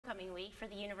Homecoming Week for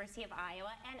the University of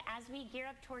Iowa, and as we gear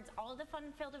up towards all the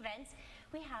fun-filled events,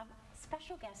 we have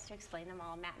special guests to explain them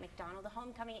all. Matt McDonald, the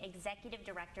Homecoming Executive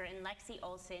Director, and Lexi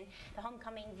Olson, the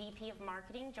Homecoming VP of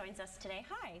Marketing, joins us today.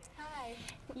 Hi. Hi.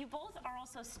 You both are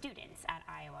also students at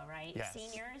Iowa, right? Yes.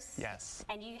 Seniors? Yes.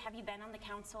 And have you been on the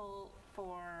council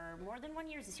for more than 1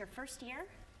 year? Is this your first year?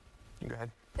 Go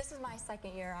ahead. This is my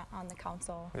second year on the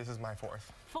council. This is my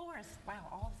fourth. Fourth. Wow,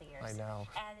 all of the years. I know.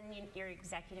 And you're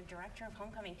Executive Director of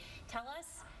Homecoming. Tell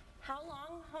us how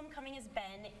long Homecoming has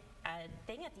been a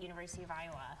thing at the University of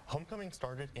Iowa. Homecoming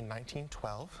started in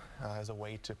 1912 as a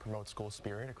way to promote school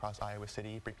spirit across Iowa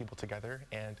City, bring people together,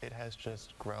 and it has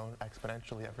just grown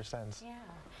exponentially ever since. Yeah.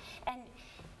 And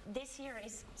this year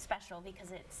is special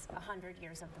because it's 100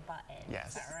 years of the button. Yes.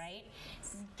 Is that right?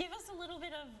 Give us a little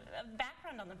bit of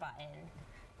background on the button.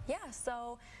 Yeah,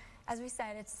 so as we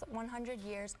said, it's 100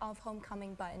 years of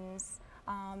homecoming buttons,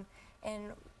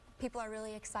 and people are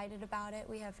really excited about it.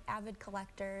 We have avid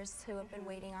collectors who have been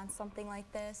waiting on something like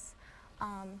this.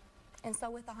 And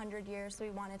so with 100 years, we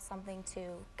wanted something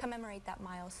to commemorate that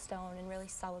milestone and really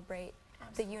celebrate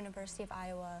the University of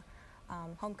Iowa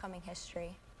homecoming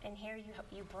history. And here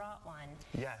you brought one.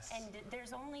 Yes. And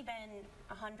there's only been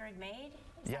 100 made?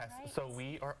 Is Yes, that right? so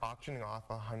we are auctioning off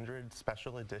 100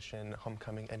 special edition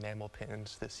Homecoming enamel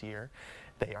pins this year.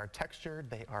 They are textured,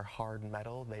 they are hard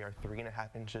metal, they are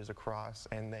 3.5 inches across,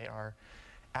 and they are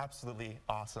absolutely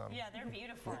awesome. Yeah, they're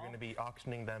beautiful. We're going to be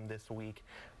auctioning them this week,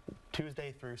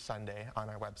 Tuesday through Sunday, on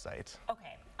our website.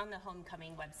 Okay, on the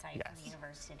Homecoming website Yes. for the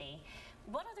university.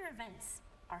 What other events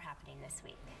are happening this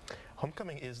week?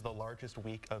 Homecoming is the largest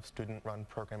week of student-run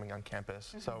programming on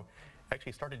campus. So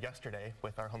actually started yesterday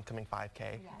with our Homecoming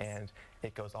 5K, Yes. and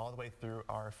it goes all the way through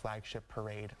our flagship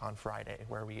parade on Friday,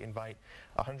 where we invite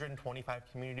 125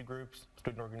 community groups,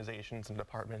 student organizations, and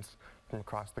departments from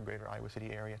across the greater Iowa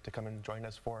City area to come and join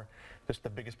us for just the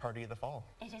biggest party of the fall.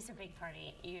 It is a big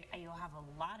party. You'll have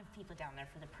a lot of people down there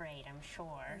for the parade, I'm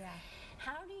sure. Yeah.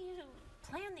 How do you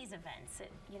plan these events?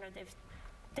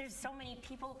 There's so many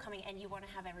people coming and you want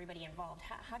to have everybody involved.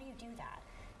 How do you do that?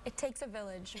 It takes a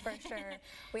village, for sure.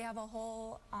 We have a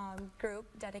whole group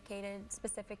dedicated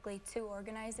specifically to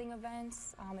organizing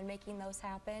events and making those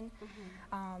happen.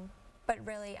 But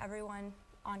really, everyone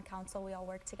on council, we all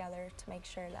work together to make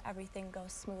sure that everything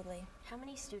goes smoothly. How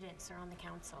many students are on the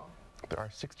council? There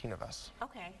are 16 of us.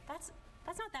 Okay, that's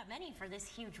not that many for this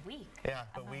huge week. Yeah,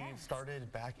 but of we events.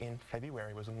 started back in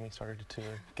February was when we started to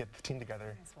get the team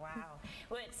together. Wow.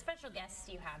 What special guests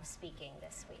do you have speaking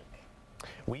this week?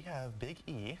 We have Big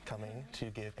E coming to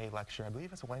give a lecture, I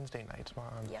believe it's Wednesday night,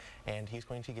 Yep. and he's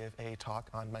going to give a talk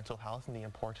on mental health and the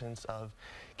importance of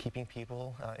keeping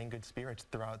people in good spirits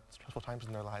throughout stressful times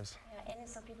in their lives. Yeah, and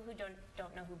for people who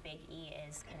don't know who Big E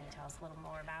is, can you tell us a little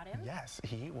more about him? Yes,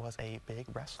 he was a big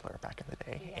wrestler back in the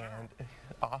day, Yeah. and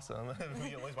awesome.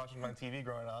 We always watched him on TV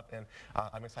growing up, and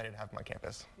I'm excited to have him on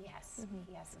campus. Yes,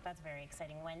 yes, that's very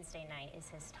exciting. Wednesday night is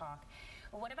his talk.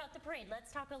 What about the parade?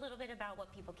 Let's talk a little bit about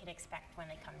what people can expect when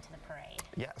they come to the parade.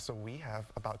 Yeah, so we have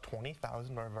about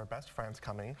 20,000 of our best friends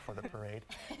coming for the parade.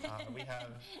 We have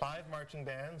 5 marching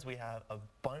bands. We have a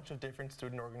bunch of different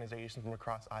student organizations from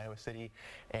across Iowa City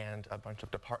and a bunch of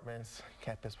departments,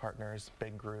 campus partners,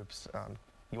 big groups.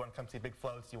 You want to come see big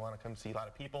floats, you want to come see a lot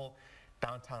of people.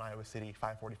 Downtown Iowa City,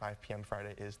 5:45 p.m.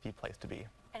 Friday is the place to be.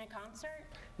 And a concert?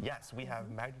 Yes, we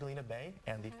have Magdalena Bay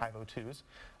and the 502s,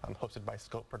 hosted by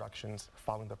Scope Productions,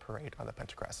 following the parade on the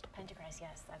Pentacrest. Pentacrest,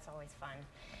 yes, that's always fun.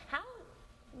 How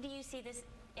do you see this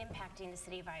impacting the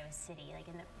city of Iowa City? Like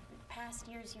in the past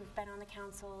years you've been on the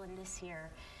council, and this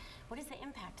year, what is the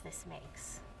impact this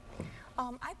makes?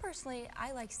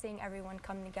 I like seeing everyone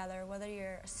come together, whether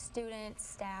you're a student,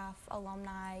 staff,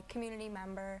 alumni, community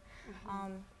member.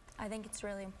 I think it's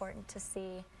really important to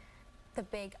see the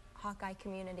big Hawkeye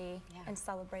community and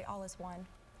celebrate all as one.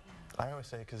 I always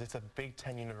say, because it's a Big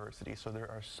Ten university, so there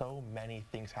are so many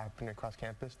things happening across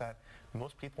campus that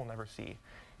most people never see.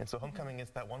 And so Homecoming is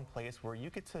that one place where you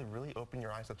get to really open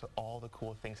your eyes up to all the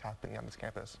cool things happening on this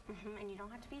campus. And you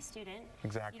don't have to be a student.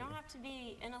 Exactly. You don't have to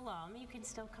be an alum. You can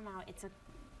still come out. It's a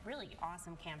really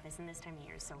awesome campus, and this time of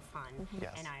year is so fun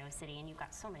Yes. in Iowa City. And you've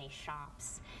got so many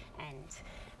shops and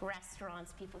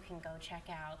restaurants people can go check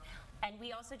out. And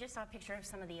we also just saw a picture of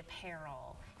some of the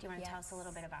apparel. Do you want to tell us a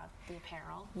little bit about the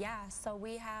apparel? Yeah, so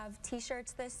we have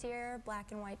t-shirts this year,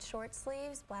 black and white short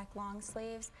sleeves, black long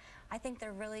sleeves. I think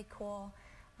they're really cool.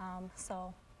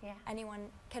 So anyone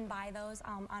can buy those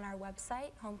on our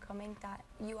website,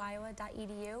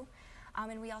 homecoming.uiowa.edu.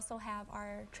 And we also have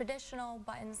our traditional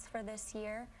buttons for this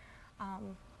year.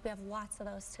 We have lots of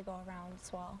those to go around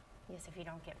as well. Yes, if you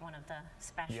don't get one of the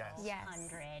special Yes. Yes.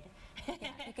 100. Yeah,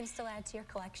 you can still add to your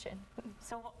collection.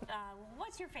 So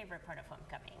what's your favorite part of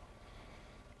homecoming?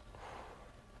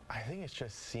 I think it's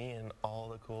just seeing all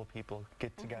the cool people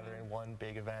get together in one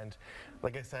big event.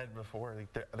 Like I said before,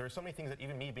 like there are so many things that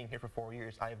even me being here for 4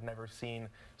 years, I've never seen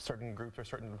certain groups or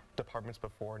certain departments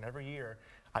before. And every year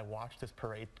I watch this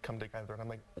parade come together and I'm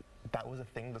like, that was a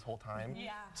thing this whole time.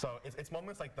 Yeah. So it's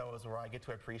moments like those where I get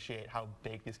to appreciate how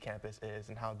big this campus is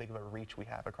and how big of a reach we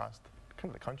have across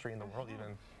kind of the country and the world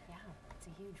even. Yeah, it's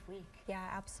a huge week. Yeah,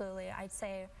 absolutely. I'd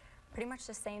say pretty much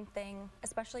the same thing,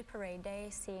 especially parade day,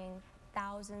 seeing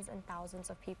thousands and thousands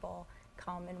of people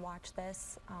come and watch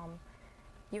this.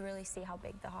 You really see how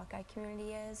big the Hawkeye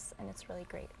community is, and it's really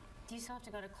great. Do you still have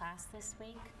to go to class this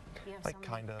week? You have Like some-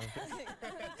 kind of.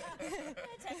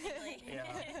 Technically. Yeah.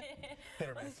 Hit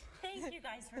or miss. Thank you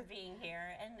guys for being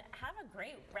here, and have a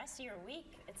great rest of your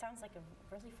week. It sounds like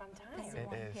a really fun time. Busy It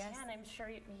one, is. yes. Yeah, and I'm sure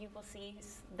you will see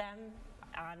them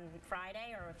on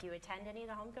Friday or if you attend any of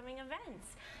the homecoming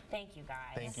events. Thank you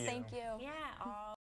guys. Thank you. Thank you. Yeah, all